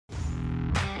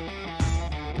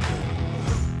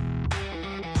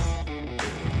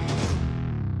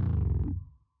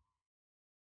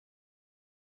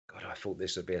I thought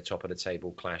this would be a top of the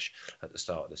table clash at the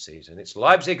start of the season. It's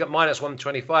Leipzig at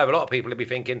 -125. A lot of people will be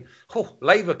thinking, oh,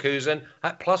 Leverkusen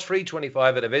at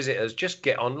 +325 at the visitors. Just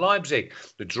get on Leipzig.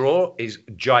 The draw is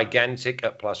gigantic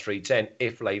at +310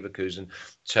 if Leverkusen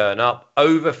turn up.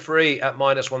 Over 3 at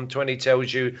 -120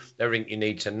 tells you everything you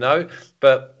need to know.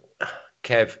 But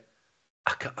Kev,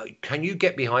 can you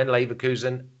get behind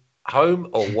Leverkusen home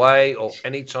or away or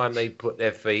any time they put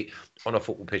their feet on a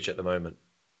football pitch at the moment?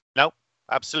 No,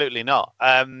 absolutely not.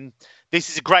 This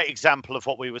is a great example of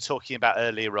what we were talking about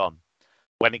earlier on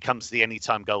when it comes to the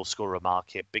anytime goal scorer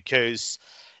market, because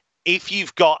if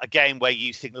you've got a game where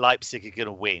you think Leipzig are going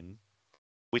to win,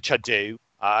 which I do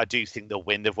think they'll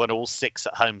win. They've won all 6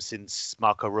 at home since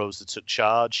Marco Rose took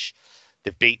charge.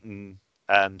 They've beaten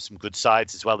some good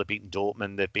sides as well. They've beaten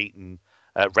Dortmund. They've beaten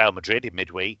Real Madrid in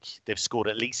midweek. They've scored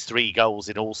at least 3 goals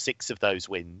in all 6 of those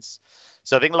wins.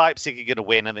 So I think Leipzig are going to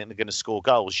win. I think they're going to score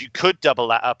goals. You could double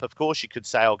that up. Of course, you could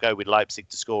say I'll go with Leipzig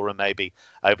to score and maybe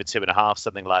over 2.5,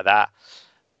 something like that.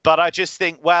 But I just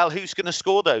think, well, who's going to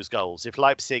score those goals if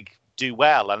Leipzig do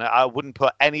well? And I wouldn't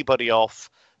put anybody off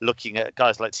looking at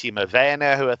guys like Timo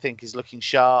Werner, who I think is looking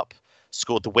sharp,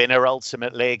 scored the winner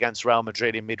ultimately against Real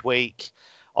Madrid in midweek.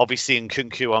 Obviously,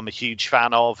 Nkunku, I'm a huge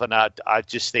fan of. And I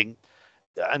just think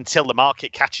until the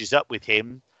market catches up with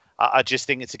him, I just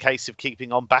think it's a case of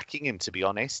keeping on backing him, to be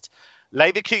honest.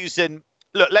 Leverkusen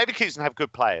have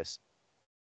good players.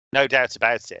 No doubt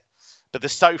about it. But they're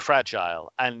so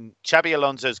fragile. And Xabi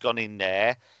Alonso's gone in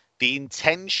there. The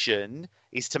intention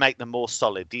is to make them more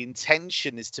solid. The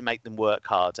intention is to make them work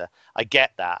harder. I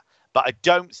get that. But I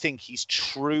don't think he's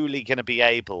truly going to be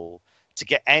able to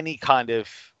get any kind of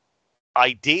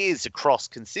ideas across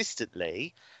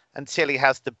consistently until he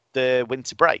has the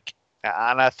winter break.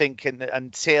 And I think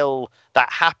until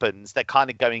that happens, they're kind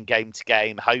of going game to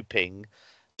game, hoping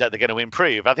that they're going to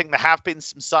improve. I think there have been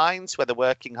some signs where they're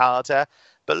working harder.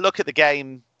 But look at the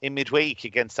game in midweek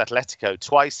against Atletico,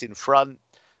 twice in front,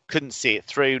 couldn't see it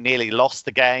through, nearly lost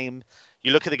the game.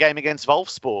 You look at the game against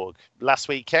Wolfsburg last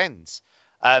weekend.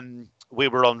 We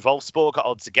were on Wolfsburg at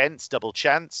odds against, double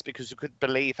chance, because we couldn't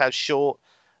believe how short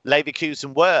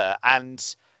Leverkusen were.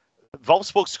 And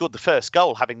Wolfsburg scored the first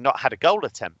goal, having not had a goal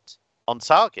attempt on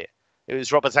target. It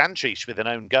was Robert Andrich with an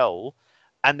own goal.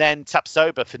 And then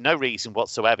Tapsoba, for no reason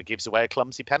whatsoever, gives away a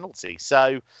clumsy penalty.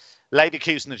 So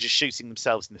Leverkusen are just shooting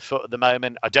themselves in the foot at the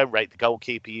moment. I don't rate the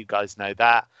goalkeeper. You guys know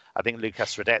that. I think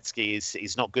Lukas Radetzky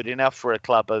is not good enough for a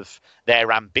club of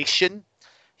their ambition.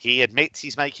 He admits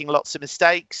he's making lots of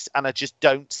mistakes. And I just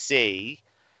don't see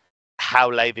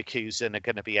how Leverkusen are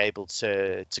going to be able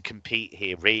to compete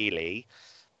here, really.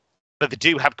 But they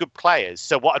do have good players.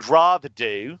 So what I'd rather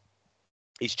do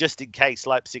is, just in case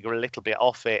Leipzig are a little bit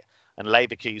off it and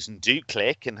Leverkusen do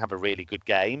click and have a really good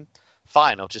game,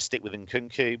 fine, I'll just stick with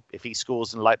Nkunku. If he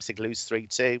scores and Leipzig lose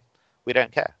 3-2, we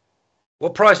don't care.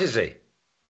 What price is he?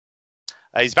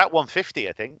 He's about 150,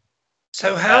 I think.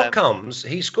 So how comes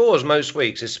he scores most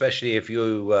weeks, especially if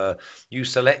you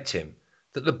select him,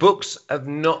 that the books have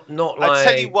not like... I'll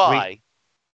tell you why.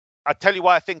 I'll tell you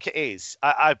why I think it is.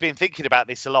 I've been thinking about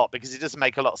this a lot because it doesn't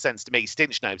make a lot of sense to me.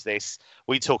 Stinch knows this.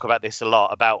 We talk about this a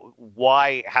lot, about why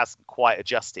it hasn't quite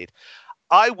adjusted.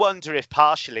 I wonder if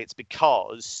partially it's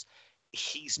because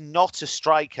he's not a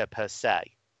striker per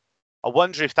se. I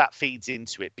wonder if that feeds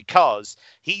into it, because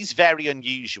he's very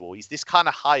unusual. He's this kind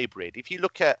of hybrid. If you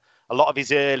look at a lot of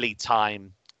his early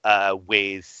time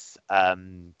with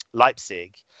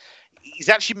Leipzig, he's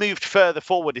actually moved further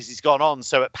forward as he's gone on.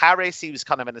 So at Paris, he was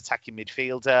kind of an attacking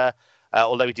midfielder,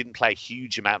 although he didn't play a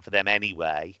huge amount for them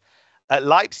anyway. At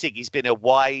Leipzig, he's been a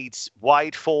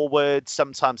wide forward,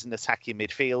 sometimes an attacking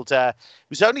midfielder. It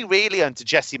was only really under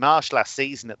Jesse Marsch last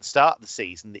season, at the start of the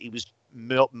season, that he was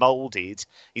moulded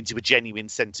into a genuine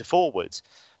centre forward.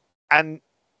 And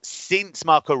since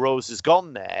Marco Rose has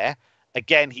gone there,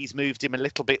 again, he's moved him a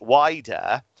little bit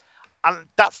wider. And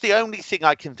that's the only thing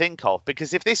I can think of,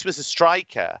 because if this was a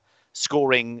striker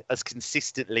scoring as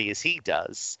consistently as he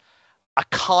does, I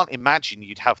can't imagine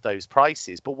you'd have those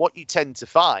prices. But what you tend to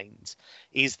find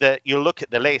is that you'll look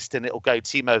at the list and it'll go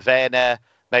Timo Werner,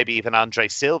 maybe even Andre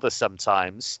Silva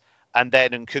sometimes, and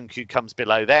then Nkunku comes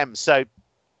below them. So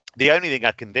the only thing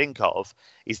I can think of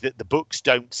is that the books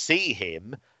don't see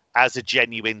him as a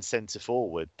genuine centre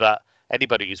forward. But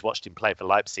anybody who's watched him play for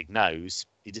Leipzig knows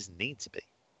he doesn't need to be.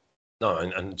 No,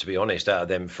 and to be honest, out of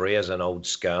them three, as an old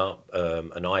scout,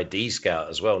 an ID scout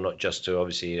as well, not just to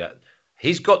obviously...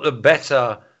 he's got the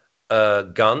better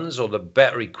guns or the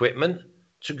better equipment,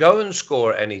 to go and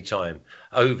score at any time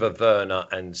over Werner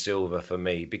and Silva for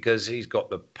me, because he's got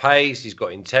the pace, he's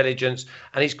got intelligence,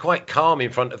 and he's quite calm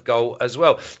in front of goal as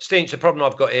well. Stinch, the problem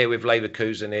I've got here with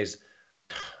Leverkusen is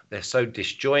they're so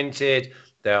disjointed.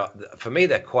 For me,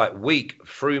 they're quite weak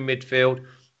through midfield.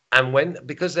 And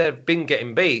because they've been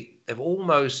getting beat,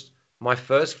 my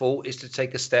first thought is to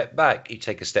take a step back. You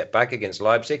take a step back against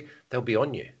Leipzig, they'll be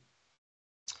on you.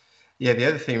 Yeah, the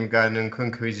other thing regarding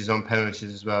Nkunku is on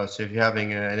penalties as well. So if you're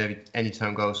having an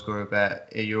anytime goal scorer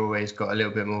bet, you always got a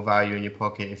little bit more value in your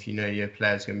pocket if you know your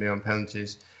player's going to be on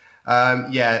penalties.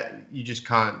 You just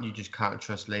can't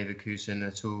trust Leverkusen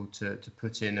at all to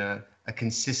put in a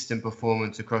consistent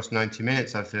performance across 90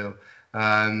 minutes. I feel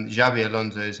Xabi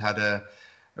Alonso's had a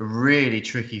really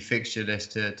tricky fixture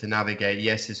list to navigate.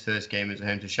 Yes, his first game was at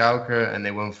home to Schalke and they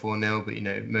won 4-0,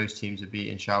 but most teams are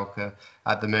beating Schalke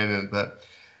at the moment. But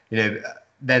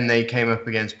then they came up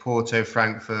against Porto,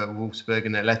 Frankfurt, Wolfsburg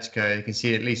and Atletico. You can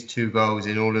see at least 2 goals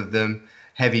in all of them.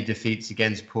 Heavy defeats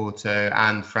against Porto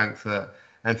and Frankfurt.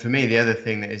 And for me, the other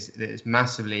thing that is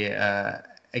massively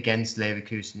against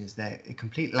Leverkusen is their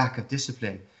complete lack of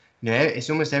discipline. It's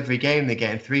almost every game they're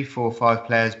getting 3, 4, 5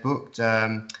 players booked.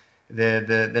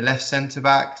 The left centre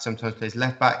back sometimes plays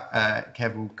left back.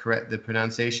 Kev will correct the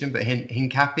pronunciation, but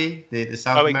Hincapi, the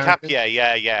South American.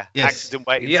 Yeah. Yes. Accident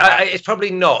waiting. Yeah, it's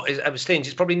probably not.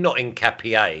 It's probably not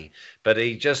Hincapi, but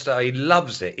he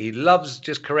loves it. He loves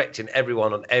just correcting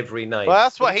everyone on every name. Well,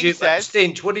 that's what he says.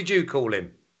 Stinch, what did you call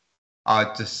him?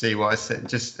 I just see what I said.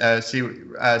 Just say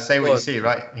what you see,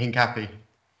 right? Hincapi.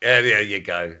 Yeah, there you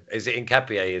go. Is it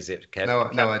Hincapi? Is it, Kev?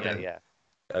 No, I don't. Yeah.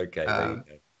 Okay. There you go.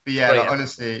 But yeah,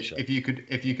 honestly, if you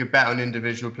could bet on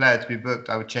individual player to be booked,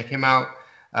 I would check him out.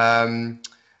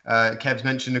 Kev's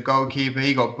mentioned the goalkeeper.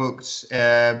 He got booked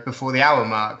before the hour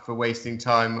mark for wasting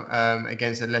time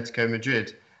against Atletico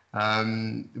Madrid,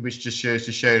 which just shows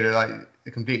the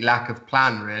complete lack of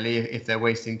plan, really, if they're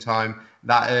wasting time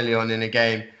that early on in a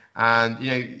game. And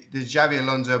the Xabi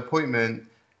Alonso appointment,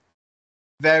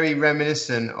 very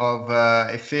reminiscent of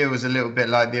it feels a little bit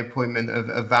like the appointment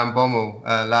of Van Bommel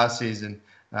last season.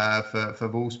 For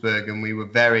Wolfsburg, and we were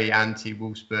very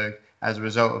anti-Wolfsburg as a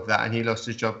result of that, and he lost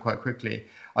his job quite quickly.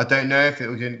 I don't know if it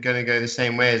was going to go the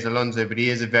same way as Alonso, but he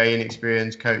is a very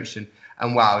inexperienced coach, and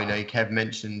wow, Kev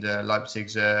mentioned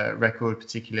Leipzig's record,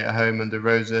 particularly at home under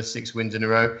Rosa, 6 wins in a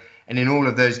row, and in all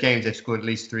of those games they've scored at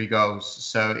least 3 goals.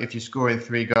 So if you're scoring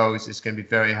 3 goals, it's going to be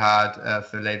very hard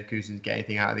for Leverkusen to get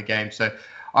anything out of the game. So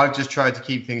I've just tried to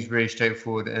keep things really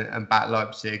straightforward and back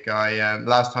Leipzig.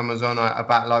 Last time I was on, I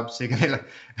backed Leipzig and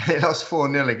they lost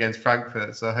 4-0 against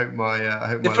Frankfurt. So I hope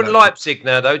my different Leipzig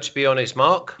now, though. To be honest,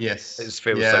 Mark. Yes. It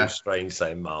feels so strange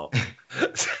saying Mark.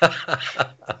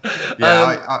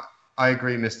 I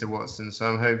agree, Mr. Watson. So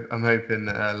I'm hoping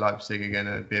that Leipzig are going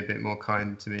to be a bit more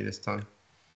kind to me this time.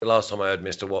 The last time I heard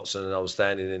Mr. Watson, and I was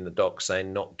standing in the dock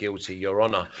saying, "Not guilty, Your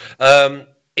Honour."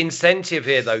 Incentive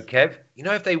here, though, Kev.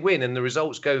 If they win and the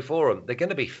results go for them, they're going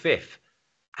to be 5th.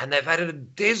 And they've had a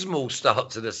dismal start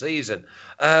to the season.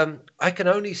 I can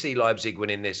only see Leipzig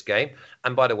winning this game.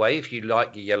 And by the way, if you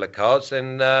like your yellow cards,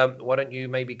 then why don't you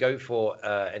maybe go for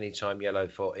anytime yellow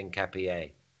for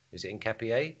Hincapié? Is it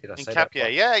Hincapié? Did I say that?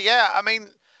 Hincapié, yeah. I mean,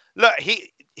 look,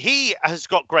 he has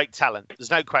got great talent.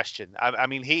 There's no question. I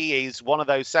mean, he is one of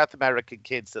those South American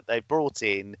kids that they've brought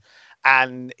in.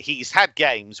 And he's had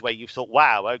games where you've thought,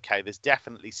 wow, okay, there's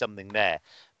definitely something there.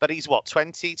 But he's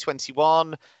 20,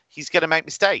 21. He's going to make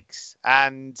mistakes.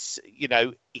 And,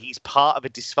 he's part of a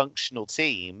dysfunctional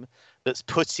team that's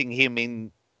putting him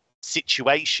in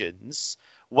situations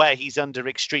where he's under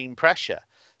extreme pressure.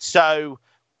 So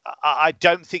I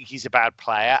don't think he's a bad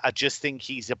player. I just think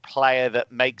he's a player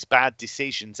that makes bad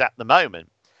decisions at the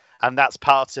moment. And that's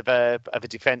part of a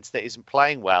defence that isn't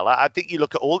playing well. I think you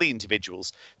look at all the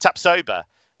individuals. Tapsoba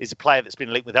is a player that's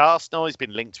been linked with Arsenal. He's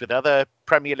been linked with other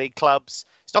Premier League clubs.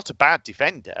 He's not a bad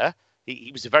defender.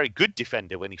 He was a very good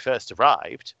defender when he first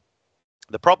arrived.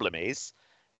 The problem is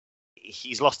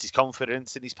he's lost his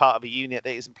confidence and he's part of a unit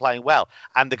that isn't playing well.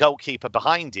 And the goalkeeper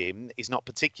behind him is not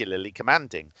particularly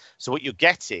commanding. So what you're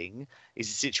getting is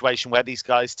a situation where these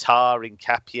guys, Tar,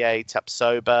 Hincapié,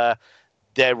 Tapsoba,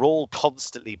 they're all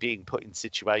constantly being put in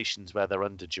situations where they're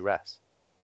under duress.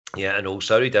 Yeah, and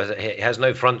also he has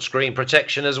no front screen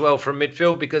protection as well from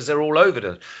midfield because they're all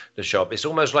over the shop. It's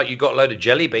almost like you've got a load of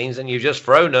jelly beans and you've just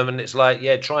thrown them, and it's like,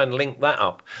 yeah, try and link that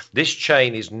up. This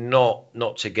chain is not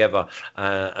together,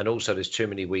 and also there's too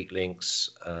many weak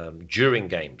links during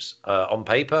games. On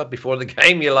paper, before the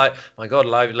game, you're like, my God,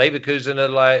 Leverkusen are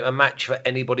like a match for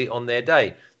anybody on their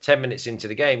day. 10 minutes into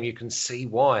the game, you can see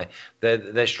why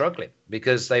they're struggling,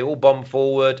 because they all bomb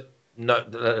forward. No,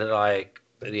 like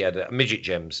Yeah, the midget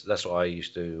gems. That's what I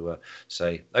used to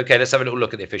say. Okay, let's have a little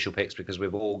look at the official picks because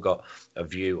we've all got a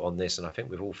view on this, and I think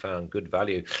we've all found good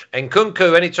value.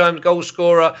 Nkunku, anytime goal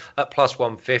scorer at plus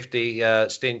 150.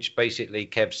 Stinch, basically,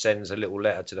 Kev sends a little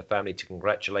letter to the family to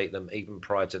congratulate them even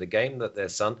prior to the game that their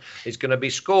son is going to be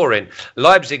scoring.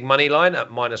 Leipzig money line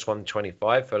at minus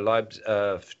 125 for Leipzig,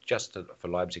 for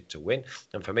Leipzig to win.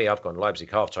 And for me, I've gone Leipzig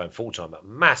half-time, full-time at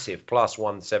massive plus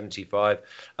 175.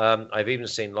 I've even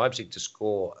seen Leipzig to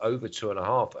score over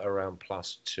 2.5 around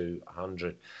plus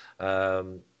 200.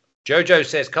 Jojo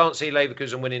says, can't see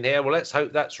Leverkusen winning here. Well, let's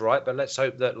hope that's right, but let's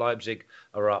hope that Leipzig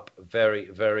are up very,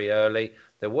 very early.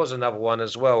 There was another one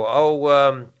as well.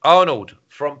 Arnold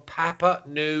from Papua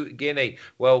New Guinea.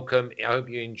 Welcome. I hope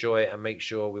you enjoy it and make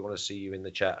sure we want to see you in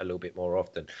the chat a little bit more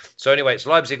often. So anyway, it's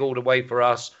Leipzig all the way for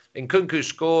us. Nkunku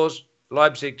scores.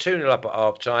 Leipzig 2-0 up at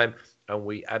half-time, and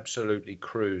we absolutely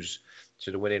cruise to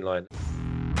the winning line.